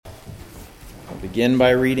I'll begin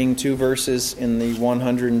by reading 2 verses in the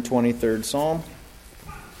 123rd Psalm.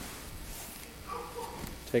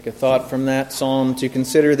 Take a thought from that psalm to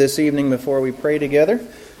consider this evening before we pray together.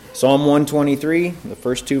 Psalm 123, the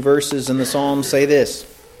first 2 verses in the psalm say this: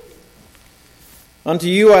 Unto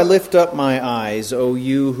you I lift up my eyes, O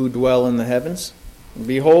you who dwell in the heavens.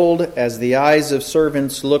 Behold, as the eyes of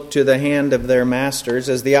servants look to the hand of their masters,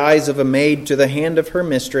 as the eyes of a maid to the hand of her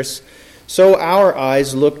mistress, so our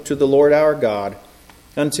eyes look to the Lord our God,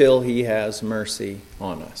 until he has mercy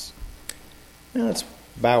on us. Now let's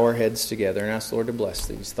bow our heads together and ask the Lord to bless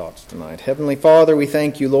these thoughts tonight. Heavenly Father, we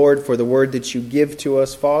thank you, Lord, for the word that you give to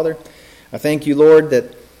us, Father. I thank you, Lord,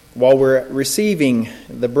 that while we're receiving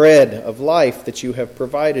the bread of life that you have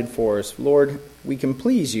provided for us, Lord, we can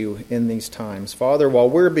please you in these times. Father, while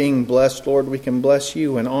we're being blessed, Lord, we can bless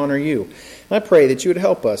you and honor you. And I pray that you would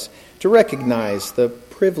help us to recognize the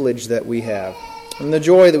privilege that we have and the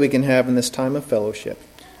joy that we can have in this time of fellowship.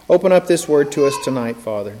 Open up this word to us tonight,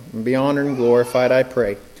 Father, and be honored and glorified, I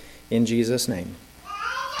pray, in Jesus' name.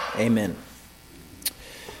 Amen.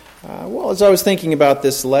 Well, as I was thinking about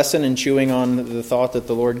this lesson and chewing on the thought that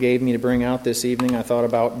the Lord gave me to bring out this evening, I thought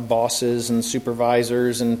about bosses and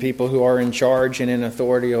supervisors and people who are in charge and in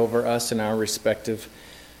authority over us in our respective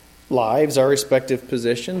lives, our respective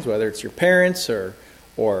positions, whether it's your parents or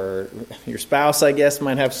your spouse, I guess,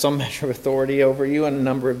 might have some measure of authority over you in a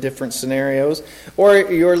number of different scenarios, or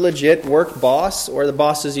your legit work boss, or the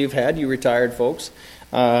bosses you've had, you retired folks,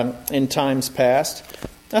 in times past.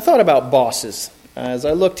 I thought about bosses as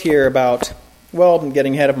I looked here about, well, I'm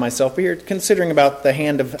getting ahead of myself, but here considering about the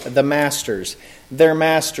hand of the masters. Their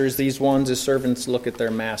masters, these ones as servants look at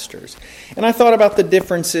their masters. And I thought about the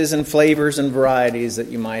differences and flavors and varieties that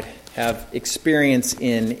you might have experience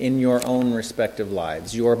in your own respective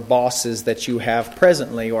lives, your bosses that you have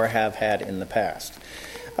presently or have had in the past.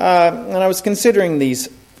 And I was considering these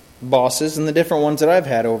bosses and the different ones that I've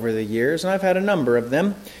had over the years, and I've had a number of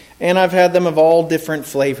them, and I've had them of all different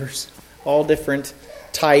flavors, all different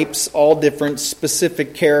types, all different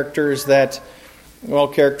specific characters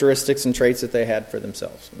characteristics and traits that they had for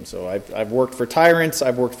themselves. And so I've worked for tyrants,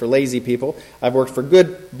 I've worked for lazy people, I've worked for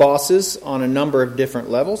good bosses on a number of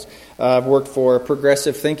different levels. I've worked for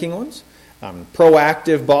progressive thinking ones,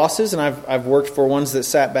 proactive bosses, and I've worked for ones that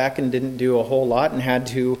sat back and didn't do a whole lot and had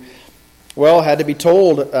to be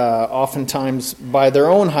told oftentimes by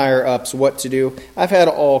their own higher-ups what to do. I've had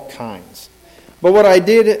all kinds. But what I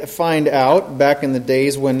did find out back in the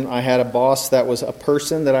days when I had a boss that was a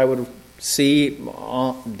person that I would see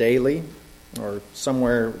daily or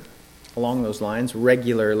somewhere along those lines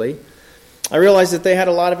regularly, I realized that they had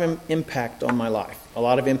a lot of impact on my life, a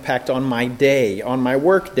lot of impact on my day, on my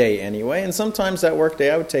work day anyway, and sometimes that work day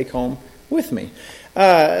I would take home with me.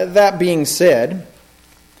 That being said,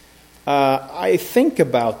 I think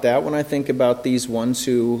about that when I think about these ones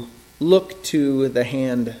who look to the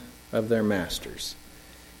hand of their masters.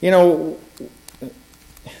 You know,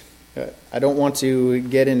 I don't want to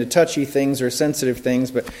get into touchy things or sensitive things,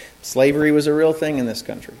 but slavery was a real thing in this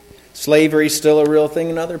country. Slavery is still a real thing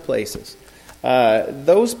in other places.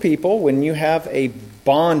 Those people, when you have a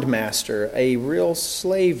bondmaster, a real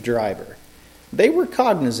slave driver, they were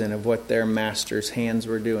cognizant of what their master's hands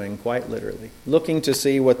were doing, quite literally, looking to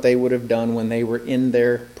see what they would have done when they were in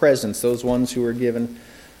their presence, those ones who were given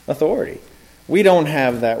authority. We don't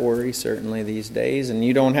have that worry, certainly, these days, and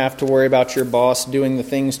you don't have to worry about your boss doing the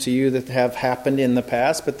things to you that have happened in the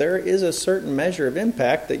past, but there is a certain measure of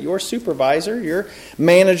impact that your supervisor, your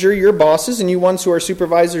manager, your bosses, and you ones who are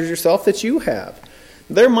supervisors yourself, that you have.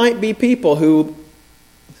 There might be people who,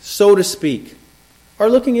 so to speak, are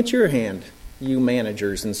looking at your hand, you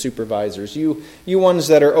managers and supervisors, you ones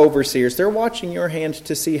that are overseers. They're watching your hand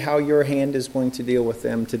to see how your hand is going to deal with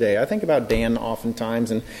them today. I think about Dan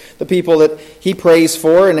oftentimes and the people that he prays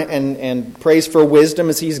for and prays for wisdom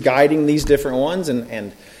as he's guiding these different ones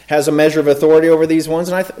and has a measure of authority over these ones.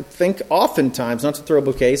 And I think oftentimes, not to throw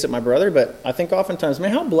bouquets at my brother, but I think oftentimes,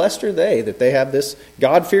 man, how blessed are they that they have this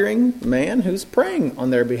God-fearing man who's praying on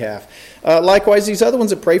their behalf. Likewise, these other ones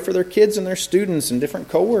that pray for their kids and their students and different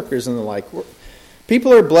co-workers and the like.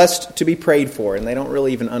 People are blessed to be prayed for, and they don't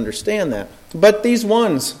really even understand that. But these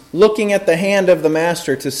ones, looking at the hand of the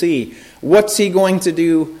master to see, what's he going to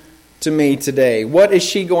do to me today? What is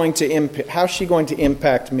she going to impact? How is she going to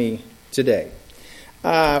impact me today?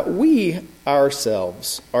 We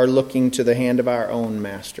ourselves are looking to the hand of our own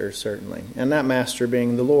master, certainly, and that master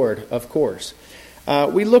being the Lord, of course.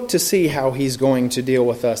 We look to see how he's going to deal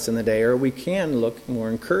with us in the day, or we can look, and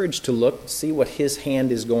we're encouraged to look, see what his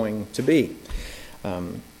hand is going to be.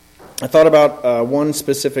 I thought about one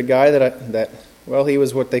specific guy that Well, he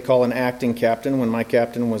was what they call an acting captain when my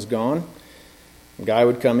captain was gone. A guy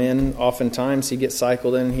would come in, oftentimes he'd get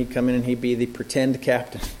cycled in, he'd come in and he'd be the pretend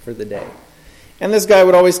captain for the day. And this guy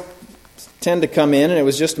would always tend to come in, and it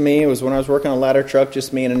was just me. It was when I was working on a ladder truck,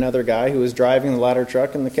 just me and another guy who was driving the ladder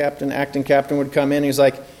truck, and the acting captain would come in. He's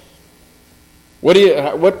like,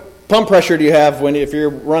 what pump pressure do you have if you're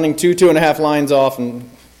running 2.5 lines off, and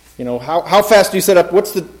how fast do you set up?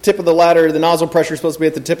 What's the tip of the ladder? The nozzle pressure is supposed to be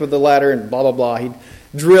at the tip of the ladder, and blah blah blah. He'd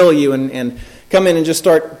drill you and come in and just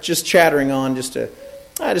start chattering on just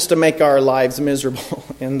to make our lives miserable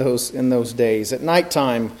in those days. At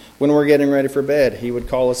nighttime, when we're getting ready for bed, he would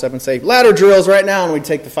call us up and say, "Ladder drills right now," and we'd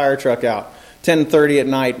take the fire truck out. 10:30 at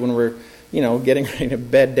night when we're getting ready to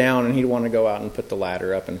bed down, and he'd want to go out and put the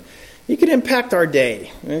ladder up, and he could impact our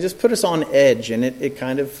day and just put us on edge, and it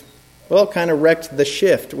kind of wrecked the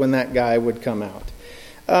shift when that guy would come out.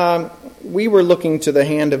 We were looking to the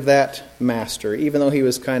hand of that master, even though he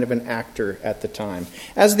was kind of an actor at the time.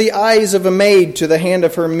 As the eyes of a maid to the hand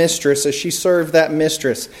of her mistress as she served that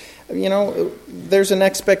mistress. There's an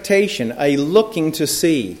expectation, a looking to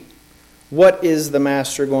see. What is the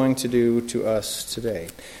master going to do to us today?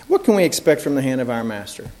 What can we expect from the hand of our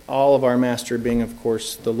master? All of our master being, of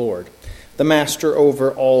course, the Lord. The master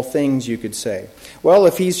over all things, you could say. Well,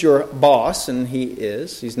 if he's your boss, and he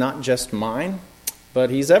is, he's not just mine, but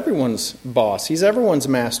he's everyone's boss. He's everyone's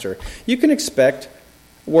master. You can expect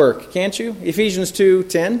work, can't you? Ephesians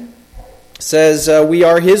 2:10 says, we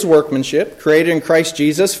are his workmanship, created in Christ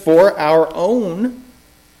Jesus for our own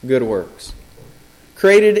good works.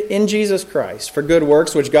 Created in Jesus Christ for good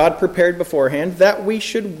works, which God prepared beforehand, that we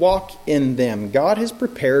should walk in them. God has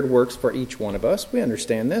prepared works for each one of us. We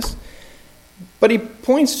understand this. But he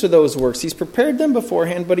points to those works. He's prepared them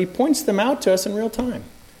beforehand, but he points them out to us in real time.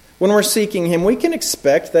 When we're seeking him, we can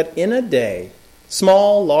expect that in a day,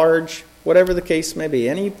 small, large, whatever the case may be,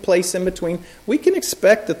 any place in between, we can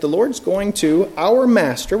expect that the Lord's going to, our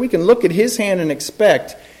master, we can look at his hand and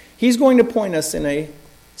expect he's going to point us in a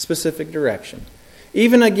specific direction.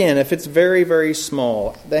 Even again, if it's very, very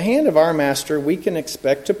small, the hand of our master, we can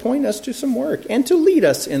expect to point us to some work and to lead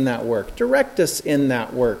us in that work, direct us in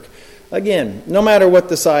that work. Again, no matter what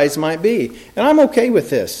the size might be. And I'm okay with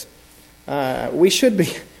this. We should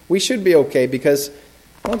be okay because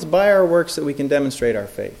it's by our works that we can demonstrate our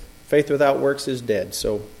faith. Faith without works is dead.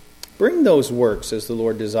 So bring those works as the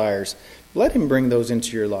Lord desires. Let him bring those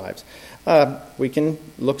into your lives. We can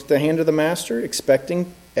look at the hand of the master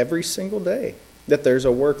expecting every single day that there's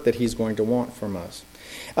a work that he's going to want from us.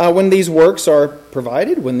 When these works are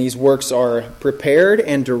provided, when these works are prepared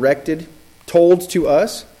and directed, told to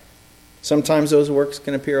us, sometimes those works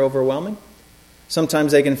can appear overwhelming.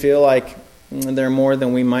 Sometimes they can feel like they're more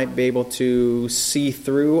than we might be able to see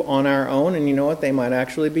through on our own. And you know what? They might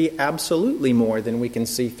actually be absolutely more than we can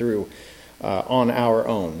see through on our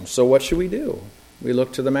own. So what should we do? We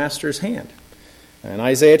look to the master's hand. In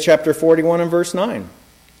Isaiah chapter 41 and verse 9.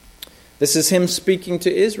 This is him speaking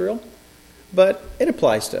to Israel, but it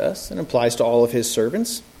applies to us and applies to all of his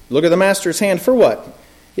servants. Look at the master's hand for what?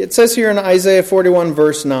 It says here in Isaiah 41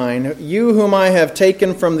 verse 9, "You whom I have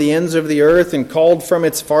taken from the ends of the earth and called from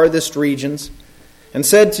its farthest regions, and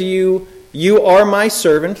said to you, you are my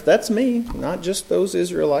servant," that's me, not just those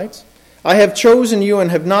Israelites. "I have chosen you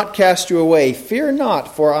and have not cast you away. Fear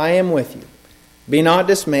not, for I am with you. Be not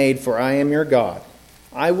dismayed, for I am your God.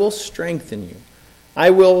 I will strengthen you. I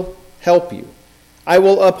will help you. I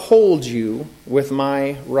will uphold you with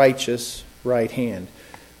my righteous right hand."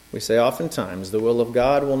 We say oftentimes the will of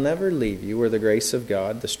God will never leave you, or the grace of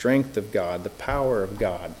God, the strength of God, the power of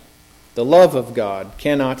God, the love of God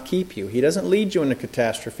cannot keep you. He doesn't lead you into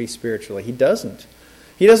catastrophe spiritually. He doesn't.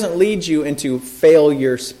 He doesn't lead you into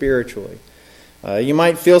failure spiritually. You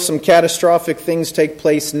might feel some catastrophic things take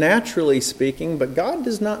place naturally speaking, but God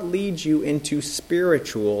does not lead you into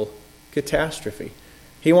spiritual catastrophe.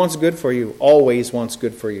 He wants good for you, always wants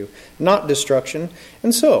good for you, not destruction.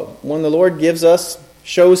 And so, when the Lord gives us,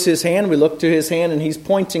 shows his hand, we look to his hand and he's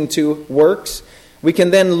pointing to works, we can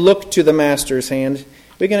then look to the master's hand.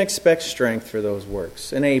 We can expect strength for those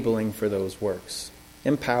works, enabling for those works,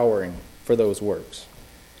 empowering for those works.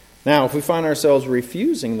 Now, if we find ourselves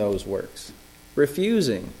refusing those works,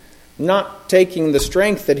 not taking the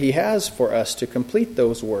strength that he has for us to complete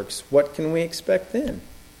those works, what can we expect then?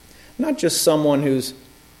 Not just someone who's,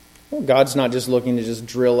 God's not just looking to just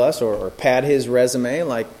drill us or pad his resume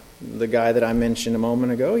like the guy that I mentioned a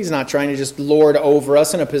moment ago. He's not trying to just lord over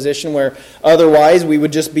us in a position where otherwise we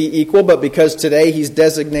would just be equal, but because today he's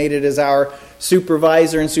designated as our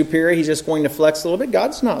supervisor and superior, he's just going to flex a little bit.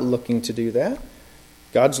 God's not looking to do that.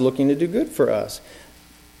 God's looking to do good for us.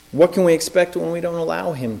 What can we expect when we don't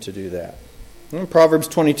allow him to do that? In Proverbs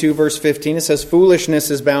 22, verse 15, it says, foolishness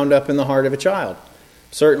is bound up in the heart of a child.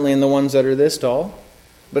 Certainly in the ones that are this tall.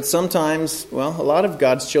 But sometimes, well, a lot of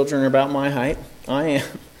God's children are about my height. I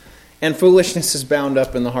am. And foolishness is bound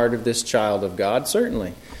up in the heart of this child of God,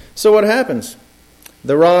 certainly. So what happens?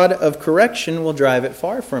 The rod of correction will drive it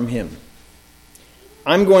far from him.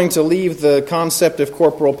 I'm going to leave the concept of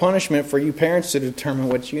corporal punishment for you parents to determine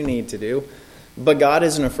what you need to do. But God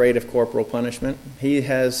isn't afraid of corporal punishment. He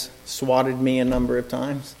has swatted me a number of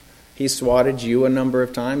times. He's swatted you a number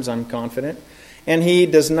of times, I'm confident. And he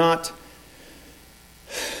doesn't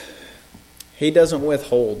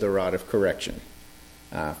withhold the rod of correction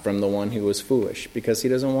from the one who was foolish, because he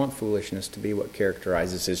doesn't want foolishness to be what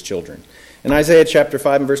characterizes his children. In Isaiah chapter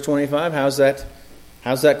 5 and verse 25, how's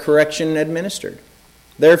that correction administered?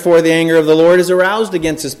 Therefore the anger of the Lord is aroused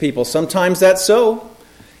against his people. Sometimes that's so.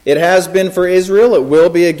 It has been for Israel. It will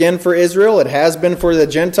be again for Israel. It has been for the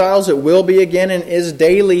Gentiles. It will be again and is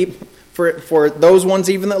daily for those ones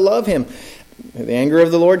even that love him. The anger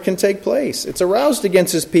of the Lord can take place. It's aroused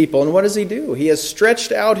against his people. And what does he do? He has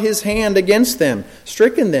stretched out his hand against them,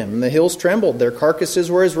 stricken them, and the hills trembled. Their carcasses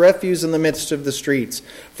were as refuse in the midst of the streets.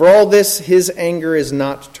 For all this, his anger is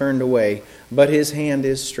not turned away, but his hand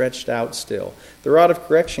is stretched out still. The rod of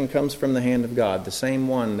correction comes from the hand of God, the same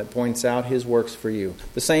one that points out his works for you,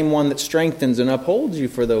 the same one that strengthens and upholds you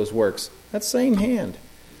for those works. That same hand.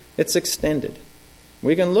 It's extended.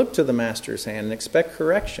 We can look to the Master's hand and expect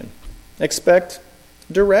correction. Expect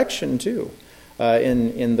direction, too,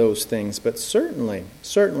 in those things. But certainly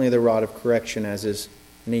the rod of correction as is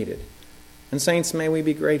needed. And saints, may we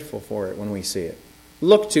be grateful for it when we see it.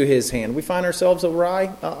 Look to his hand. We find ourselves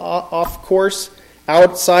awry, off course,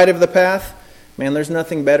 outside of the path. Man, there's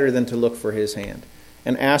nothing better than to look for his hand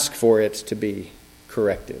and ask for it to be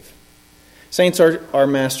corrective. Saints, our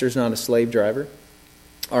master's not a slave driver.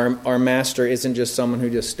 Our master isn't just someone who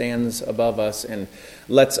just stands above us and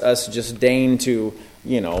lets us just deign to,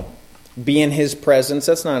 be in his presence.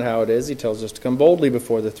 That's not how it is. He tells us to come boldly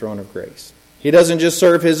before the throne of grace. He doesn't just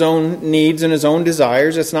serve his own needs and his own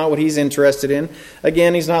desires. That's not what he's interested in.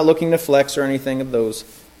 Again, he's not looking to flex or anything of those,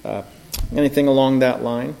 anything along that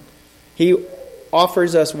line. He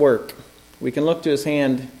offers us work. We can look to his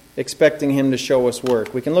hand expecting him to show us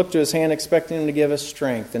work. We can look to his hand expecting him to give us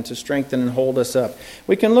strength and to strengthen and hold us up.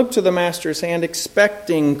 We can look to the Master's hand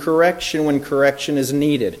expecting correction when correction is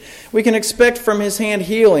needed. We can expect from his hand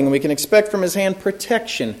healing. We can expect from his hand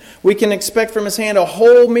protection. We can expect from his hand a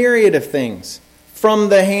whole myriad of things. From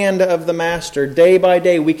the hand of the Master, day by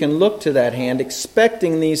day, we can look to that hand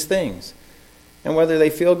expecting these things. And whether they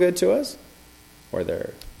feel good to us or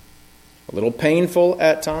they're a little painful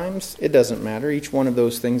at times, it doesn't matter. Each one of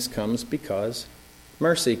those things comes because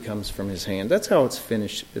mercy comes from his hand. That's how it's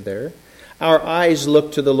finished there. Our eyes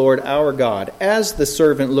look to the Lord our God, as the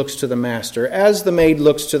servant looks to the master, as the maid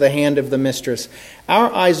looks to the hand of the mistress.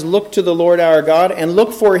 Our eyes look to the Lord our God and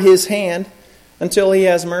look for his hand until he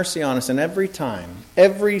has mercy on us. And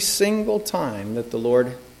every single time that the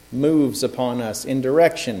Lord moves upon us in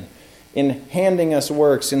direction, in handing us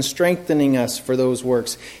works, in strengthening us for those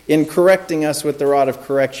works, in correcting us with the rod of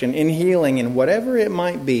correction, in healing, in whatever it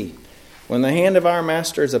might be. When the hand of our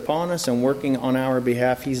Master is upon us and working on our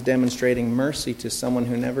behalf, he's demonstrating mercy to someone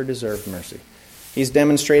who never deserved mercy. He's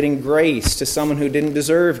demonstrating grace to someone who didn't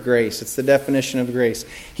deserve grace. It's the definition of grace.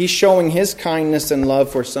 He's showing his kindness and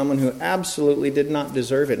love for someone who absolutely did not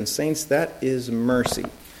deserve it. And saints, that is mercy.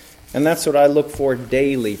 And that's what I look for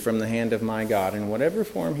daily from the hand of my God in whatever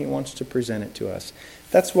form he wants to present it to us.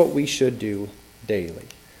 That's what we should do daily.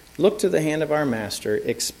 Look to the hand of our Master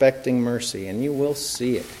expecting mercy, and you will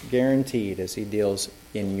see it, guaranteed, as he deals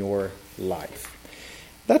in your life.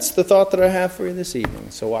 That's the thought that I have for you this evening,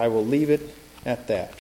 so I will leave it at that.